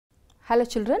Hello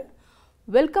children,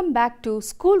 welcome back to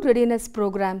School Readiness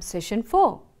Program Session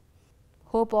 4.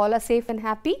 Hope all are safe and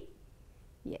happy?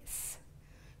 Yes.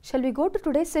 Shall we go to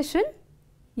today's session?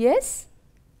 Yes?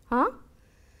 Huh?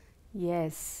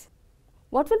 Yes.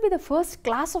 What will be the first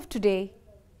class of today?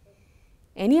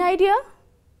 Any idea?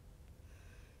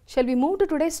 Shall we move to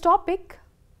today's topic?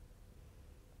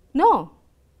 No?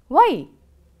 Why?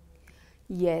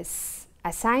 Yes,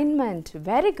 assignment.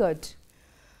 Very good.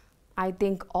 I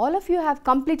think all of you have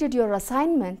completed your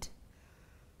assignment.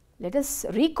 Let us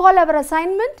recall our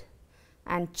assignment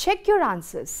and check your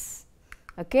answers.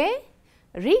 Okay?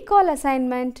 Recall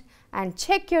assignment and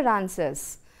check your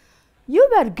answers. You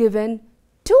were given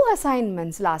 2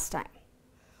 assignments last time.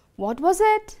 What was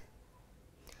it?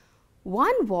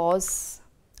 One was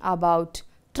about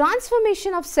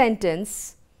transformation of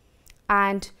sentence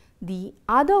and the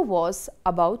other was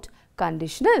about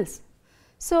conditionals.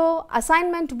 So,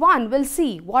 assignment 1 will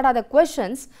see what are the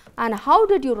questions and how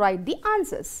did you write the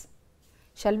answers.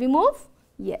 Shall we move?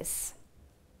 Yes.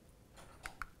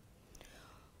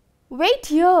 Wait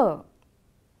here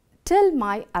till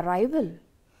my arrival.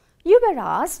 You were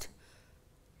asked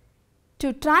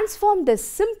to transform this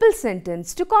simple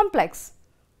sentence to complex,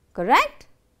 correct?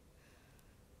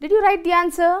 Did you write the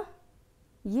answer?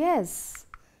 Yes.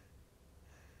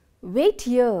 Wait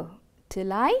here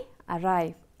till I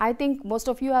arrive. I think most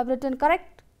of you have written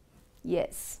correct.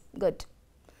 Yes, good.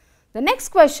 The next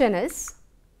question is,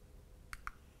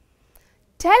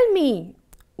 tell me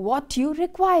what you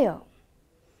require.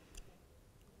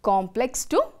 Complex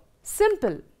to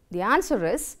simple. The answer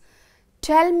is,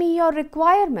 tell me your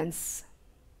requirements.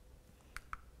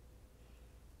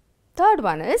 Third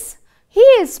one is, he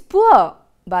is poor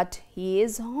but he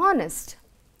is honest.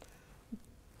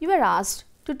 You were asked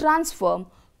to transform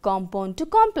compound to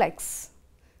complex.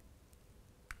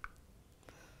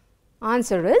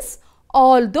 Answer is,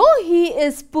 although he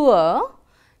is poor,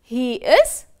 he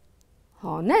is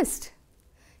honest.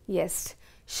 Yes.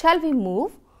 Shall we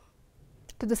move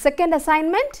to the second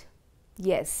assignment?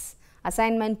 Yes.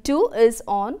 Assignment 2 is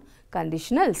on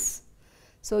conditionals.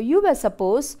 So, you were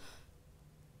supposed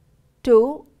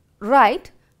to write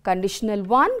conditional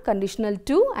 1, conditional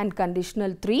 2 and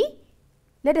conditional 3.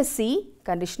 Let us see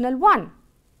conditional 1.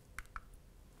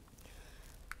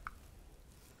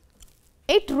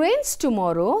 It rains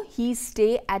tomorrow, he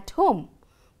stay at home.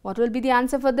 What will be the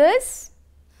answer for this?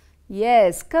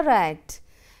 Yes, correct.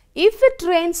 If it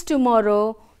rains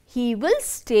tomorrow, he will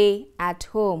stay at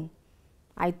home.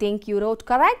 I think you wrote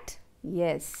correct?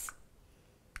 Yes.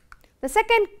 The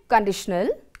second conditional,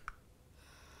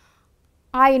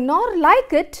 I nor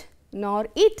like it nor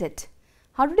eat it.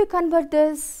 How did you convert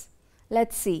this?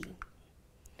 Let's see.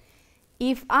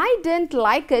 If I didn't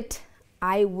like it,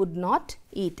 I would not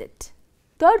eat it.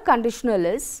 Third conditional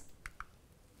is,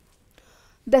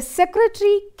 the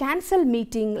secretary cancelled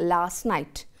meeting last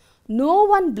night. No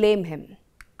one blame him.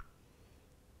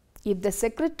 If the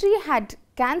secretary had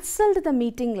cancelled the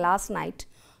meeting last night,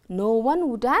 no one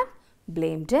would have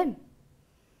blamed him.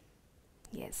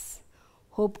 Yes.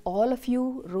 Hope all of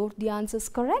you wrote the answers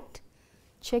correct.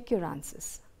 Check your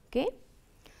answers. Okay.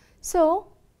 So,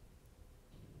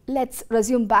 let's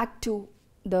resume back to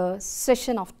the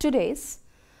session of today's.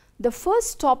 The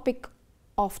first topic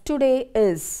of today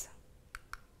is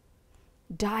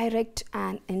direct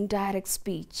and indirect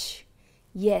speech.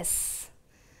 Yes.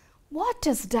 What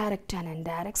is direct and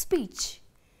indirect speech?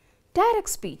 Direct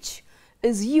speech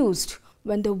is used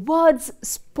when the words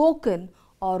spoken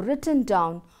or written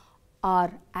down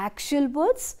are actual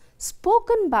words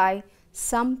spoken by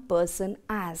some person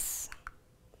as.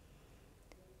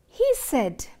 He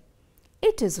said,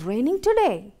 it is raining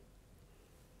today.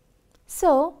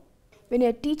 So, when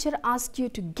your teacher asks you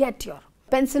to get your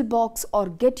pencil box or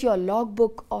get your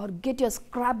logbook or get your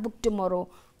scrapbook tomorrow,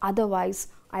 otherwise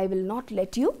I will not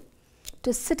let you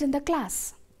to sit in the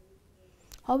class.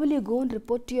 How will you go and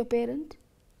report to your parent?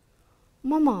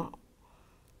 Mama,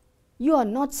 you are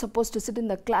not supposed to sit in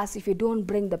the class if you don't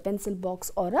bring the pencil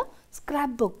box or a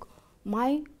scrapbook.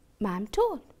 My ma'am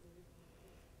told.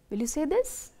 Will you say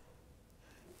this?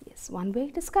 Yes, one way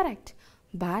it is correct.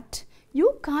 But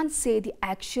you can't say the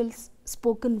actual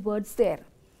spoken words there.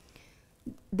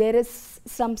 There is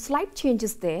some slight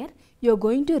changes there. You are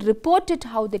going to report it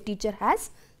how the teacher has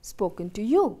spoken to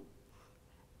you.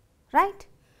 Right?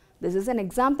 This is an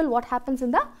example what happens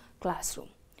in the classroom.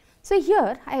 So,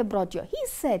 here I have brought you. He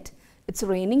said, it's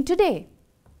raining today.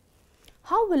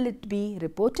 How will it be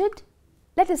reported?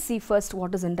 Let us see first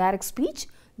what is indirect speech.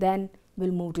 Then we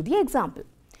will move to the example.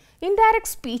 Indirect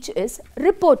speech is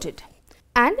reported.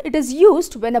 And it is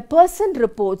used when a person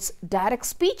reports direct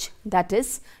speech, that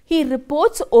is, he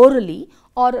reports orally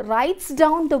or writes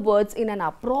down the words in an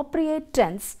appropriate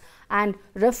tense and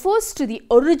refers to the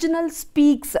original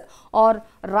speaks or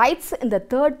writes in the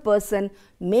third person,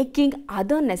 making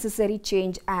other necessary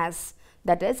change as.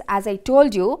 That is, as I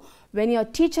told you, when your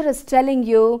teacher is telling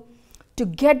you to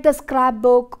get the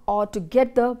scrapbook or to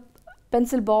get the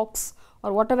pencil box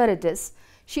or whatever it is,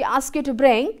 she asks you to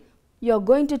bring, you are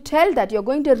going to tell that, you are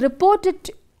going to report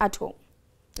it at home,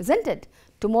 isn't it?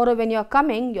 Tomorrow when you are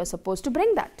coming, you are supposed to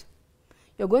bring that.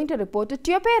 You are going to report it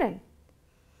to your parent.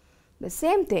 The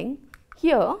same thing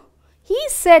here, he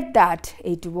said that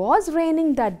it was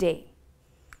raining that day,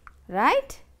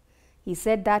 right? He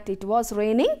said that it was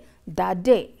raining that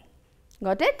day.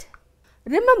 Got it?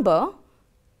 Remember,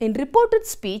 in reported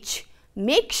speech,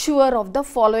 make sure of the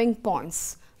following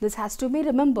points. This has to be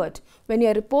remembered. When you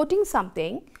are reporting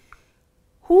something,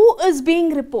 who is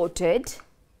being reported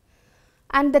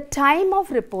and the time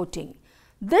of reporting.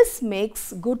 This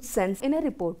makes good sense in a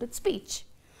reported speech.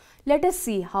 Let us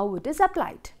see how it is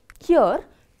applied. Here,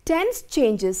 tense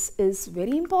changes is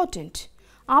very important.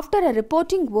 After a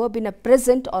reporting verb in a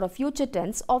present or a future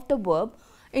tense of the verb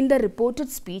in the reported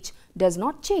speech does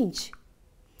not change.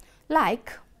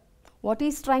 Like what he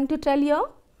is trying to tell here.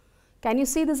 Can you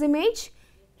see this image?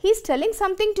 He is telling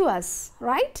something to us,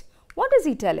 right? What is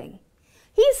he telling?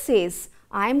 He says,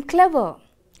 I am clever.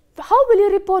 How will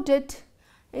you report it?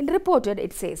 In reported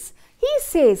it says, he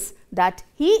says that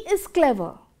he is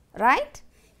clever, right?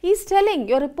 He is telling,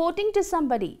 you are reporting to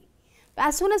somebody.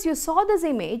 As soon as you saw this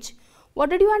image, what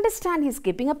did you understand? He is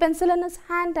keeping a pencil in his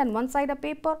hand and one side a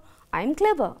paper. I am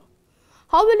clever.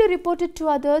 How will you report it to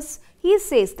others? He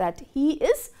says that he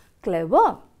is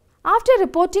clever. After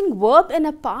reporting verb in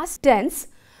a past tense,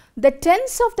 the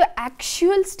tense of the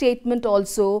actual statement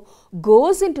also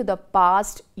goes into the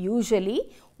past,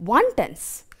 usually one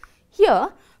tense. Here,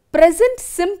 present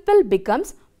simple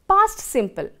becomes past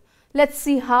simple. Let's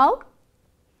see how.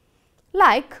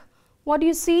 Like, what do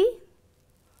you see?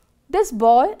 This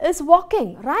boy is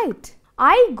walking, right?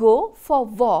 I go for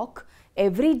walk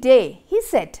every day, he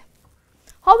said.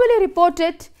 How will you report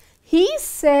it? He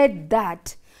said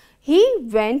that he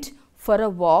went for a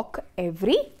walk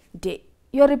every day.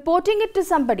 You are reporting it to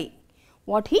somebody,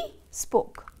 what he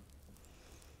spoke.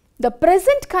 The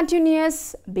present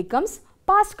continuous becomes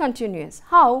past continuous.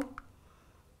 How?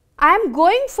 I am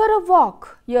going for a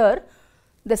walk. Here,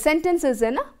 the sentence is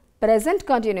in a present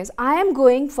continuous. I am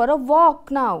going for a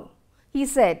walk now, he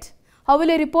said. How will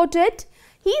you report it?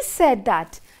 He said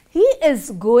that he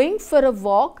is going for a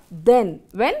walk then.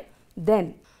 When?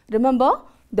 Then. Remember,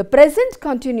 the present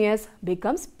continuous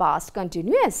becomes past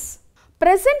continuous.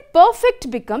 Present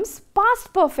perfect becomes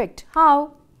past perfect.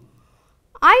 How?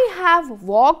 I have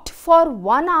walked for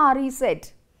 1 hour, he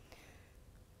said.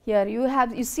 Here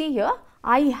you see here,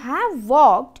 I have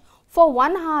walked for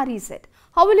 1 hour, he said.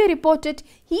 How will you report it?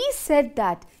 He said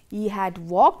that he had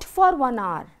walked for 1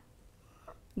 hour.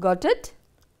 Got it?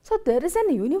 So there is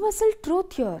an universal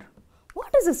truth here.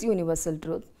 What is this universal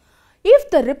truth? If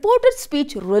the reported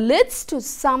speech relates to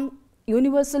some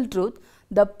universal truth,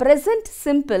 the present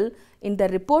simple in the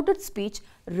reported speech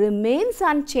remains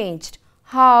unchanged.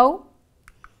 How?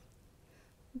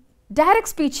 Direct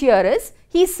speech here is,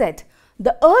 he said,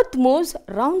 the earth moves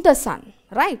round the sun,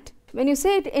 right? When you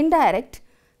say it indirect,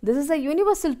 this is a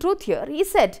universal truth here. He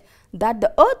said that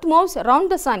the earth moves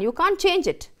around the sun. You can't change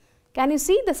it. Can you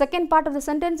see the second part of the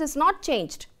sentence is not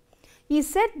changed. He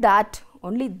said that,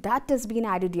 only that has been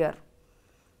added here.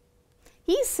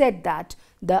 He said that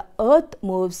the earth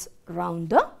moves round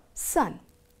the sun.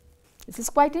 This is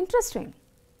quite interesting.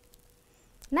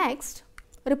 Next,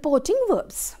 reporting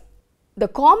verbs. The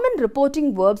common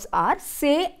reporting verbs are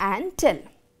say and tell.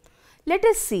 Let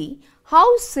us see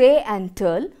how say and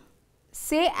tell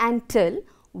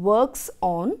works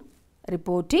on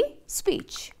reporting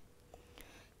speech.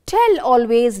 Tell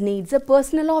always needs a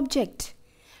personal object.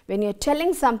 When you are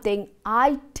telling something,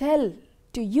 I tell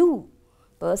to you,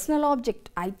 personal object.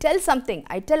 I tell something,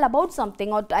 I tell about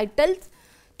something, or I tell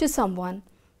to someone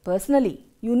personally.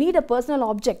 You need a personal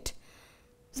object.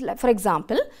 For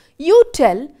example, you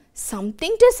tell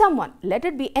something to someone. Let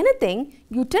it be anything.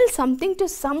 You tell something to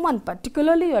someone.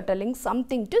 Particularly, you are telling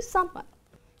something to someone.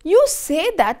 You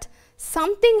say that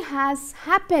something has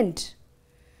happened.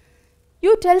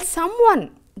 You tell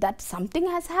someone that something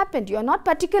has happened. You are not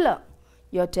particular.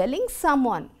 You are telling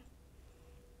someone.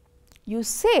 You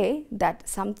say that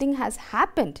something has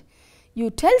happened. You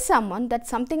tell someone that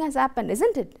something has happened,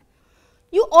 isn't it?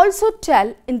 You also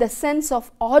tell in the sense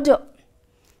of order.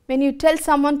 When you tell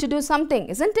someone to do something,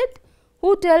 isn't it?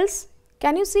 Who tells?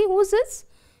 Can you see who is this?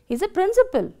 He's a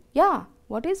principal. Yeah.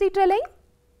 What is he telling?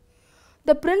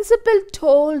 The principal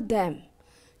told them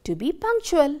to be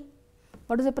punctual.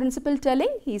 What is the principal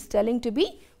telling? He is telling to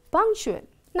be punctual.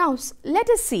 Now, let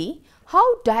us see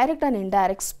how direct and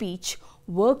indirect speech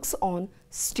works on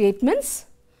statements,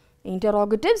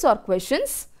 interrogatives or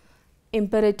questions,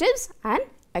 imperatives and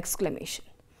exclamation.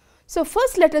 So,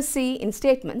 first let us see in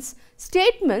statements.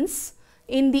 Statements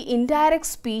in the indirect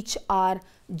speech are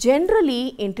generally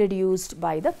introduced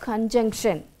by the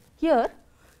conjunction. Here,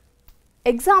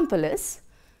 example is,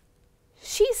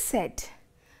 she said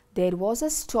there was a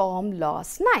storm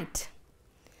last night.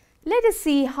 Let us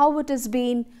see how it has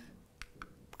been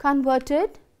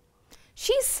converted.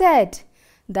 She said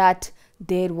that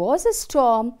there was a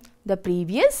storm the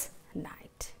previous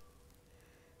night.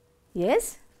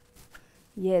 Yes?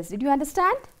 Yes. Did you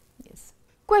understand? Yes.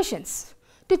 Questions.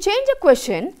 To change a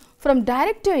question from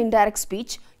direct to indirect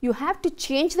speech, you have to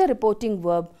change the reporting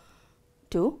verb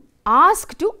to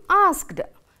asked,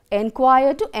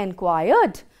 enquire to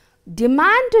enquired,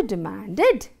 demand to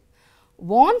demanded,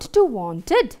 want to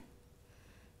wanted,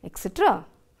 etc.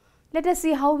 Let us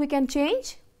see how we can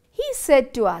change. He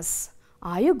said to us,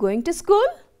 are you going to school?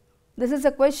 This is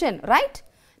a question, right?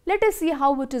 Let us see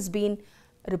how it has been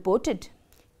reported.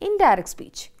 Indirect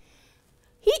speech.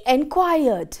 He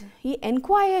inquired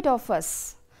of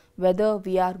us whether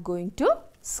we are going to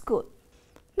school.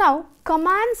 Now,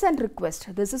 commands and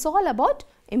request. This is all about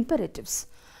imperatives.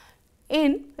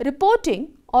 In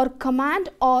reporting or command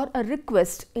or a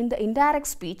request in the indirect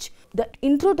speech, the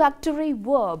introductory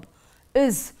verb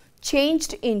is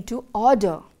changed into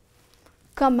order.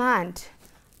 Command,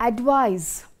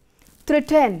 advise,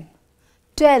 threaten,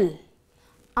 tell,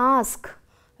 ask,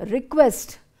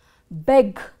 request,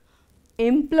 beg,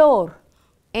 implore,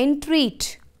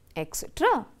 entreat,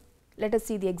 etc. Let us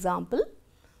see the example.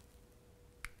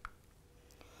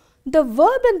 The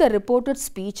verb in the reported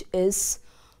speech is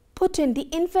put in the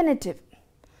infinitive.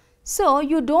 So,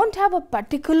 you don't have a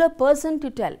particular person to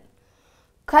tell.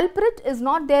 Culprit is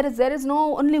not there, there is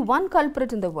no only one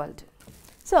culprit in the world.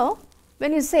 So,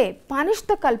 when you say punish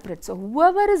the culprit, so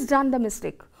whoever has done the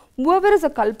mistake, whoever is a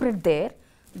culprit there,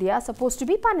 they are supposed to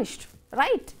be punished,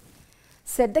 right?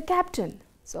 Said the captain.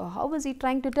 So, how is he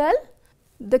trying to tell?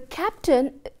 The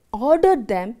captain ordered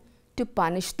them to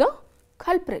punish the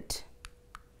culprit.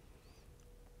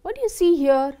 What do you see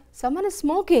here? Someone is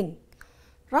smoking,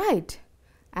 right?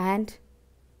 And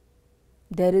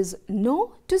there is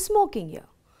no to smoking here.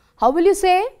 How will you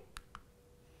say?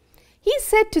 He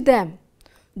said to them,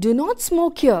 do not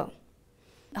smoke here.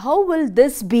 How will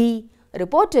this be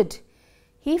reported?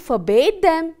 He forbade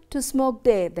them to smoke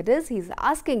there. That is, he is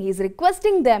asking, he is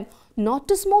requesting them not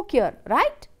to smoke here,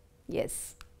 right?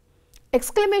 Yes.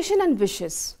 Exclamation and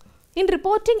wishes. In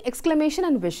reporting exclamation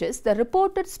and wishes, the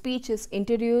reported speech is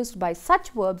introduced by such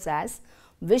verbs as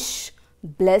wish,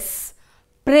 bless,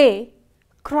 pray,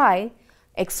 cry,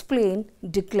 explain,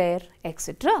 declare,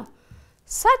 etc.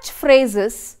 Such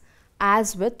phrases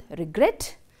as with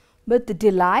regret, with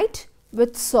delight,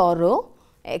 with sorrow,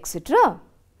 etc.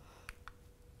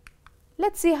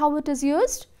 Let's see how it is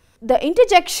used. The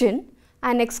interjection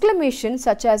and exclamation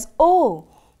such as oh,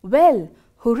 well,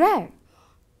 hurrah,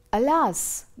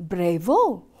 alas,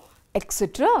 bravo,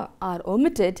 etc. are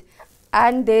omitted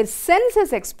and their sense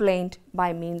is explained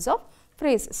by means of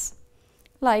phrases.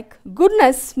 Like,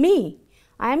 goodness me,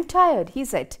 I am tired, he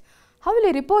said. How will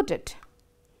he report it?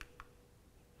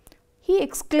 He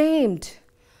exclaimed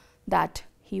that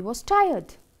he was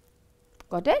tired.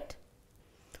 Got it?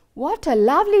 What a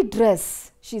lovely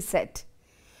dress, she said.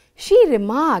 She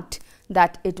remarked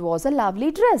that it was a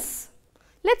lovely dress.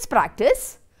 Let's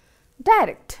practice.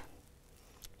 Direct.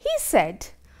 He said,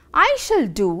 I shall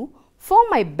do for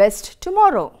my best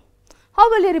tomorrow. How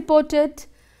will he report it?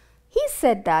 He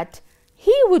said that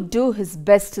he would do his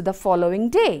best the following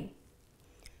day.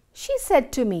 She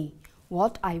said to me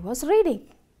what I was reading.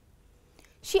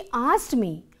 She asked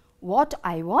me what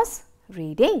I was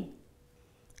reading.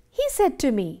 He said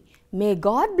to me, may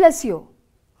God bless you.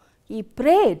 He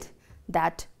prayed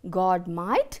that God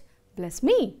might bless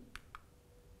me.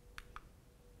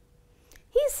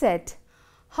 He said,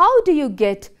 how do you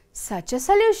get such a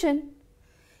solution?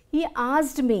 He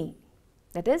asked me,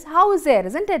 that is, how is there,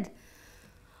 isn't it?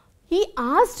 He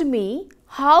asked me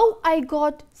how I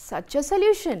got such a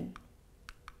solution.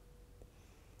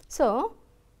 So,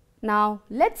 now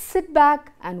let's sit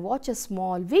back and watch a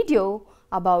small video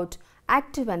about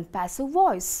active and passive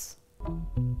voice.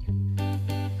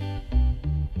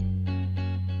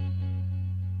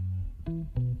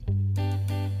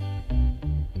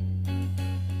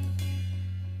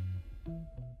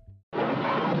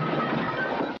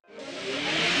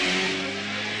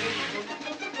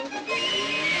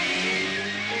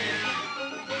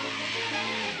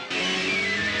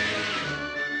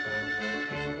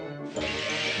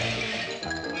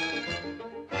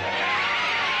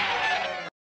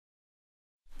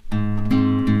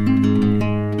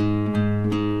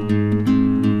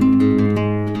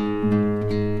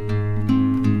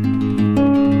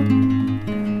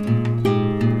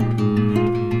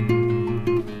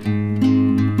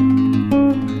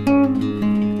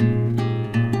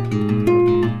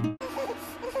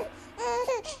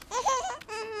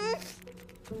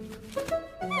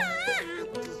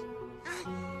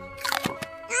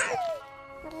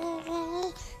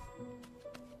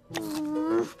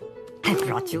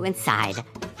 you inside.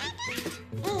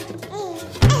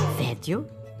 Fed you.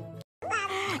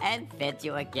 And fed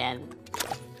you again.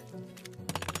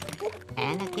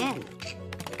 And again.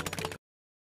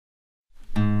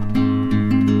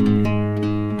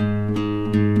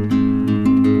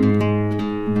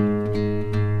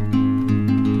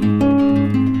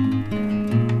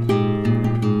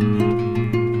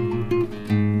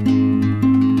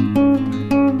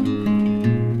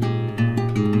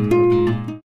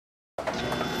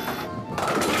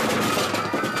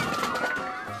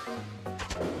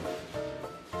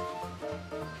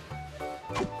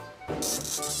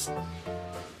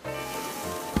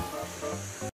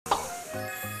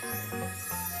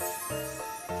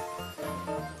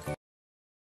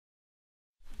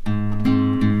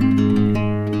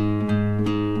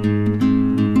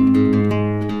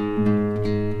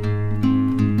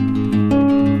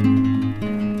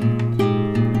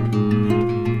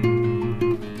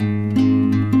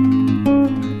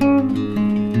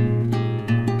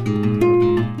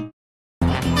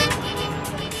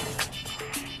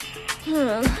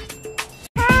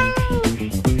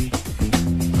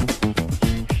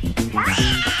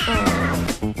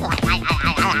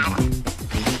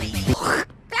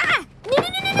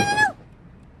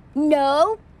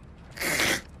 No.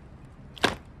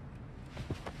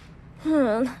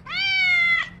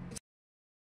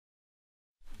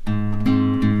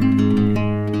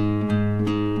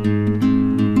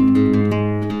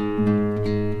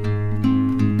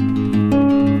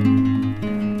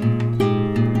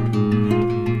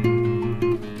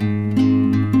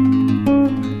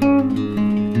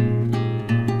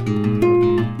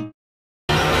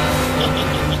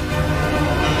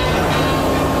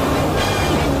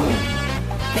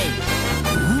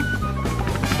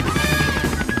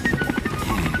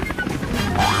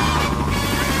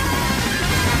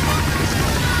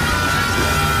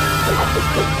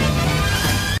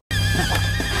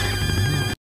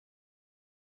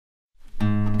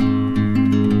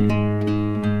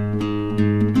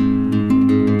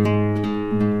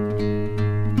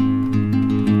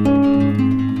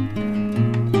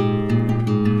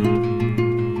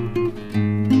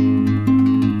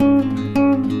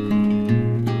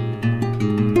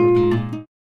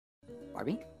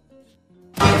 Barbie?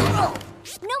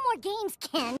 No more games,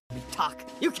 Ken. Talk.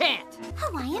 You can't.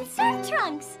 Hawaiian surf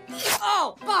trunks.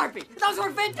 Oh, Barbie! Those were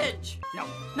vintage! No,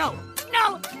 no,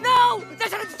 no, no!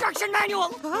 There's an instruction manual!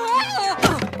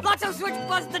 Lots of switch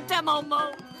buzz the demo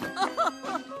mode!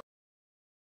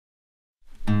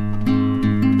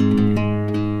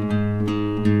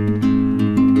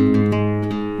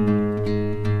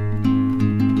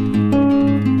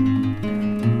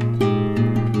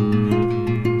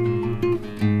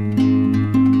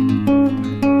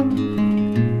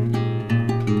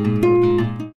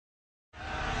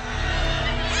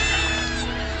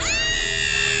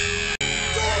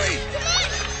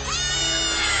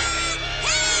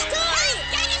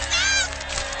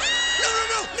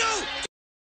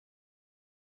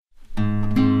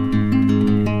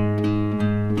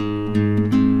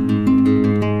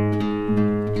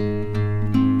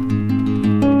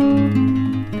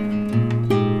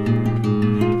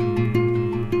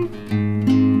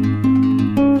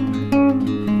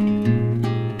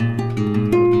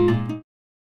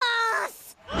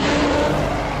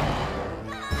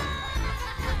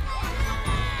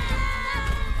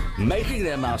 Making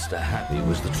their master happy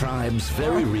was the tribe's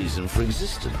very reason for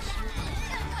existence.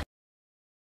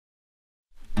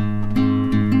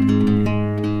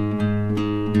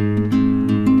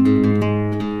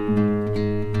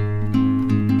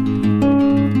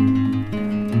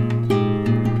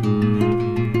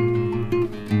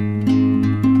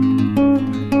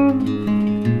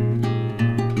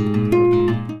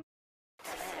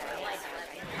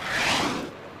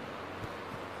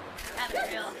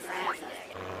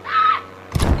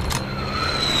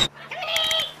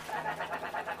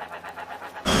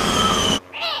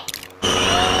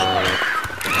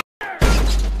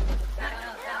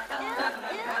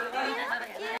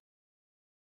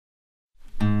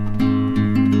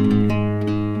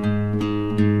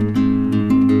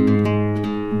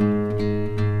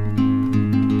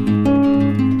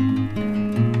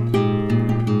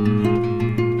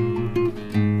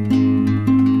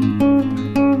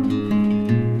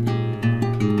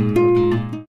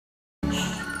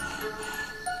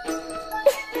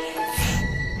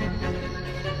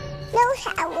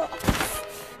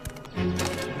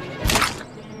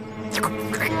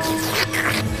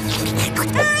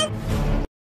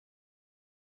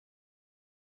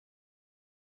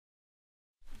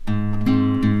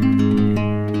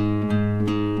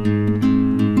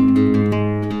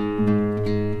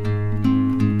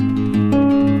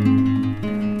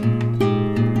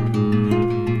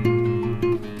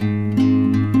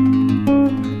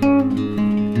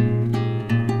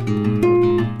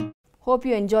 hope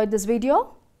you enjoyed this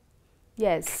video.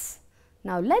 Yes.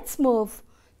 Now let's move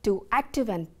to active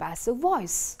and passive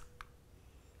voice.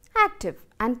 Active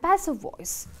and passive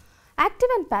voice. Active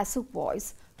and passive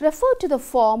voice refer to the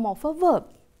form of a verb.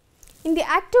 In the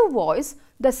active voice,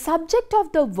 the subject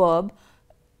of the verb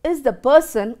is the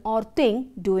person or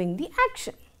thing doing the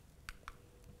action.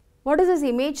 What is this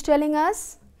image telling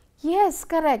us? Yes,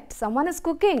 correct. Someone is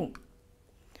cooking.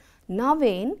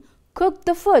 Naveen cooked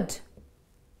the food.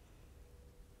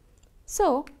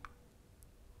 So,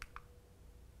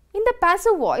 in the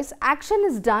passive voice, action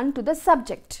is done to the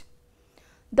subject.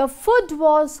 The food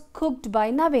was cooked by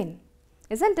Naveen,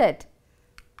 isn't it?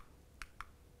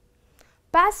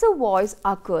 Passive voice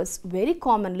occurs very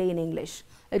commonly in English.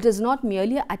 It is not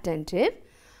merely attentive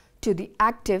to the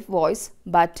active voice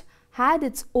but had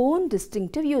its own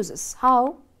distinctive uses.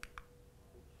 How?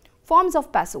 Forms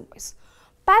of passive voice.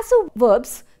 Passive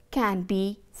verbs can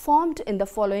be formed in the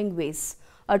following ways.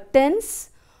 A tense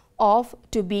of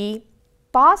to be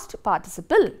past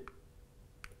participle.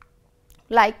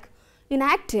 Like in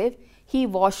active, he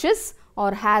washes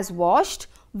or has washed,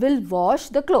 will wash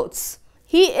the clothes.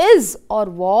 He is or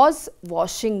was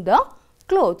washing the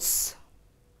clothes.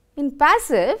 In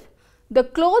passive, the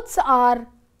clothes are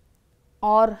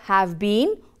or have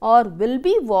been or will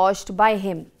be washed by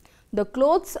him. The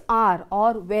clothes are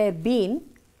or were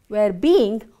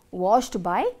being washed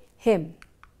by him.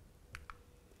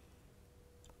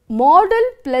 Modal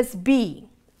plus be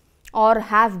or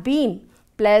have been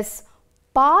plus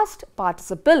past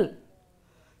participle.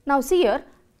 Now see here,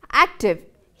 active,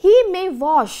 he may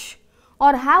wash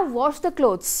or have washed the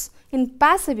clothes. In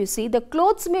passive, you see, the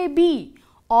clothes may be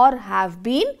or have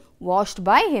been washed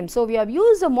by him. So, we have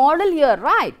used a modal here,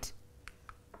 right?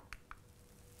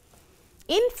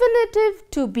 Infinitive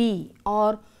to be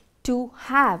or to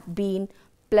have been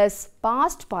plus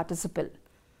past participle.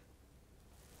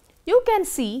 You can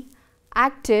see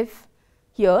active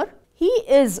here, he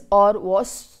is or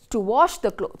was to wash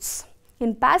the clothes.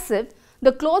 In passive,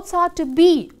 the clothes are to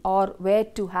be or were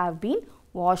to have been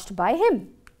washed by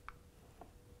him.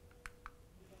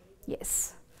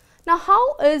 Yes. Now,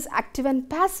 how is active and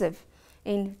passive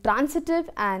in transitive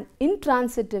and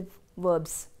intransitive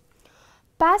verbs?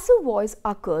 Passive voice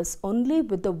occurs only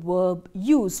with the verb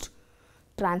used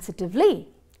transitively.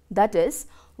 That is,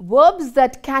 verbs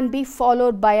that can be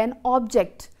followed by an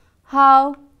object.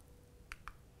 How?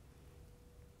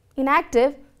 In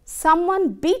active,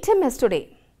 someone beat him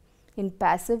yesterday. In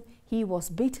passive, he was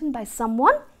beaten by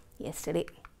someone yesterday.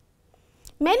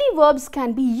 Many verbs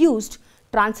can be used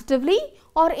transitively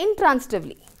or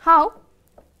intransitively. How?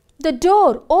 The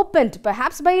door opened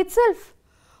perhaps by itself,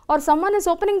 or someone is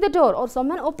opening the door, or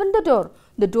someone opened the door.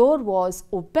 The door was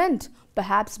opened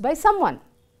perhaps by someone.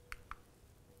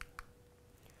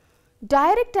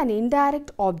 Direct and indirect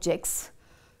objects.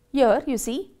 Here you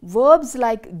see verbs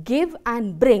like give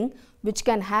and bring which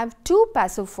can have two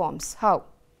passive forms. How?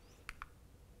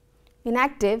 In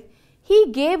active,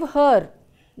 he gave her,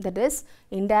 that is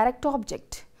indirect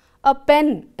object. A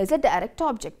pen is a direct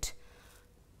object.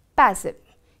 Passive,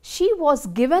 she was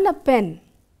given a pen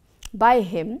by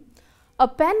him. A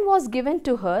pen was given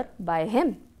to her by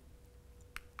him.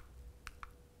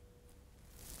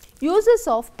 Uses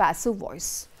of passive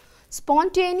voice.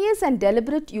 Spontaneous and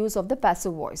deliberate use of the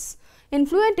passive voice. In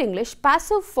fluent English,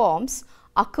 passive forms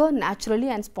occur naturally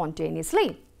and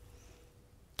spontaneously.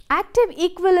 Active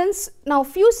equivalents, now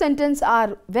few sentences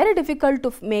are very difficult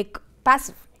to make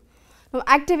passive. Now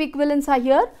active equivalents are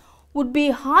here, would be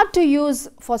hard to use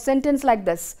for sentence like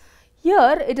this.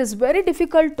 Here it is very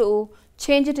difficult to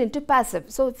change it into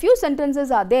passive. So few sentences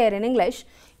are there in English,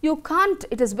 you can't,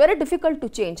 it is very difficult to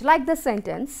change. Like this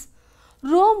sentence,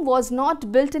 Rome was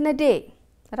not built in a day,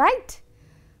 right?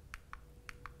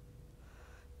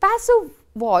 Passive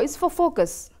voice for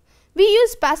focus. We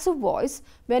use passive voice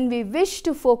when we wish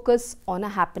to focus on a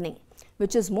happening,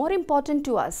 which is more important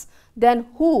to us than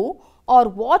who or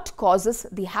what causes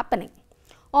the happening,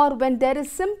 or when there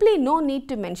is simply no need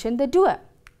to mention the doer.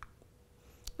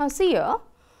 Now see here,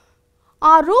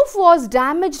 our roof was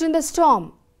damaged in the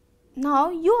storm. Now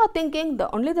you are thinking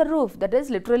only the roof, that is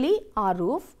literally our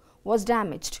roof was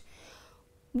damaged.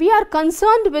 We are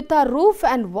concerned with our roof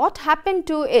and what happened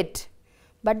to it,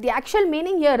 but the actual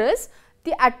meaning here is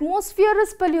the atmosphere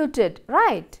is polluted,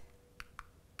 right?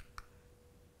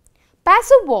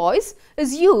 Passive voice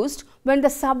is used when the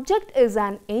subject is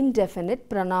an indefinite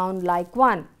pronoun like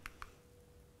one.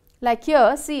 Like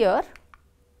here, see here,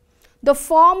 the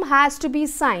form has to be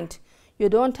signed. You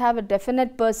don't have a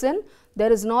definite person.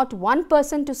 There is not one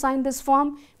person to sign this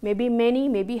form, maybe many,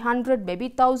 maybe 100, maybe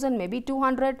 1000, maybe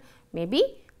 200, maybe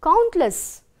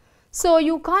countless. So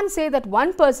you can't say that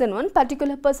one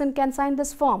particular person can sign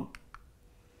this form.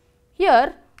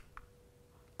 Here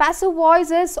passive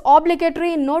voice is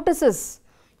obligatory in notices.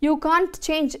 You can't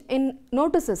change in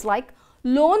notices like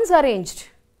loans arranged,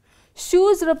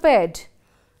 shoes repaired,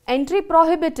 entry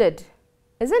prohibited,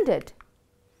 isn't it?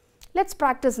 Let's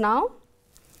practice now.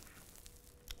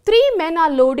 3 men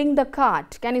are loading the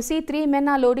cart. Can you see 3 men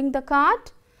are loading the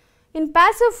cart? In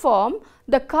passive form,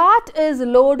 the cart is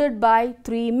loaded by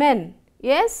 3 men.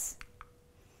 Yes?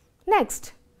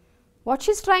 Next, what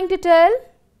she's trying to tell?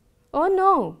 Oh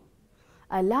no,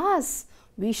 alas,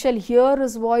 we shall hear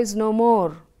his voice no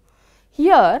more.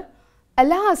 Here,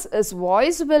 alas, his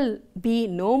voice will be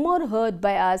no more heard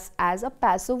by us as a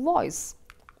passive voice.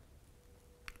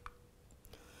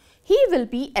 He will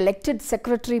be elected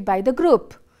secretary by the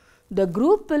group. The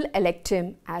group will elect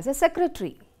him as a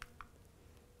secretary.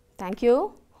 Thank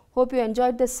you. Hope you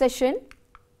enjoyed this session.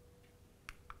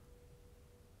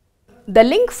 The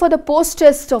link for the post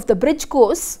test of the bridge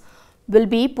course will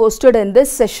be posted in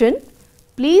this session.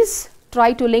 Please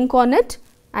try to link on it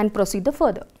and proceed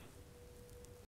further.